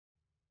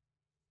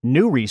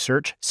New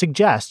research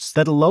suggests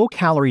that a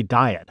low-calorie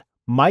diet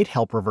might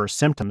help reverse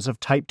symptoms of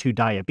type 2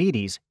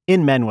 diabetes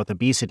in men with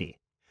obesity.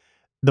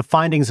 The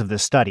findings of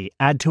this study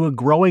add to a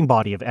growing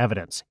body of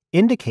evidence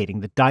indicating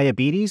that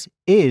diabetes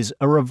is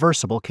a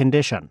reversible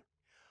condition.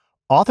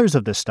 Authors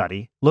of this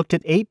study looked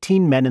at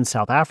 18 men in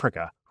South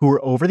Africa who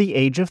were over the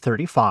age of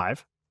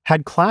 35,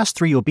 had class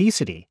 3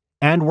 obesity,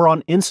 and were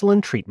on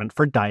insulin treatment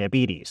for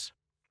diabetes.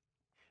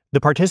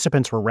 The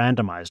participants were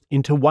randomized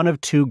into one of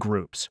two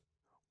groups.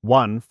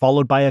 One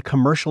followed by a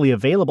commercially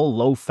available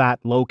low-fat,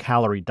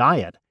 low-calorie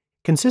diet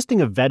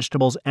consisting of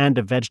vegetables and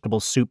a vegetable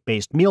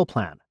soup-based meal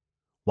plan,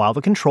 while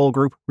the control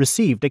group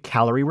received a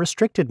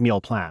calorie-restricted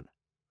meal plan.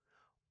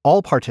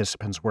 All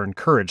participants were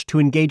encouraged to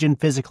engage in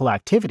physical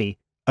activity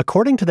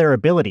according to their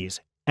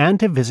abilities and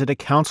to visit a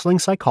counseling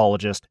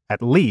psychologist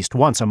at least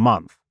once a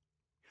month.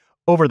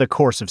 Over the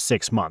course of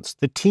 6 months,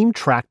 the team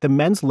tracked the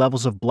men's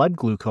levels of blood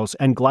glucose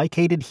and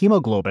glycated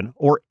hemoglobin,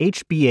 or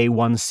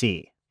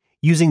HbA1c,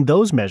 using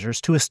those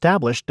measures to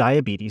establish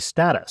diabetes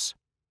status.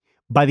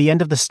 By the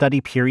end of the study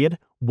period,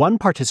 one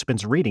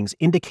participant's readings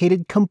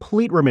indicated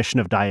complete remission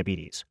of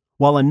diabetes,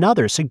 while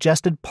another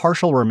suggested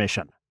partial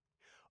remission.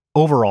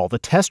 Overall, the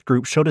test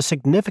group showed a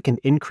significant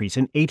increase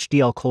in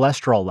HDL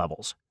cholesterol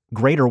levels,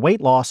 greater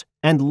weight loss,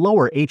 and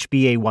lower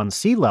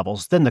HbA1c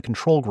levels than the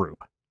control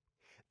group.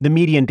 The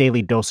median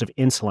daily dose of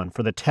insulin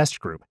for the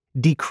test group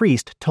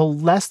decreased to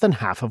less than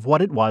half of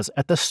what it was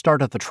at the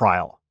start of the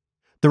trial.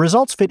 The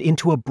results fit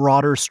into a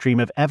broader stream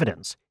of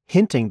evidence,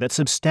 hinting that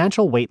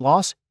substantial weight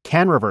loss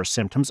can reverse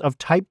symptoms of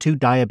type 2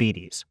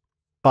 diabetes.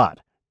 But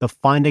the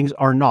findings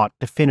are not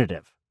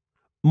definitive.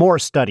 More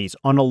studies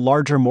on a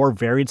larger, more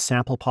varied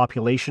sample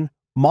population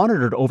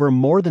monitored over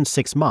more than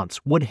 6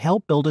 months would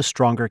help build a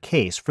stronger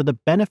case for the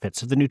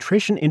benefits of the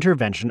nutrition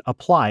intervention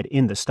applied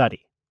in the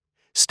study.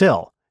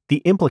 Still,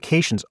 the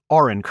implications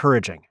are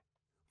encouraging.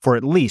 For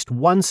at least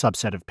one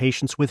subset of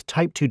patients with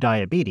type 2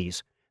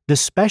 diabetes, the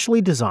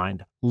specially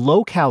designed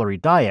low-calorie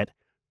diet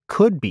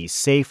could be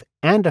safe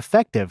and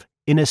effective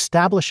in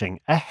establishing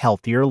a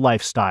healthier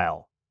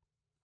lifestyle.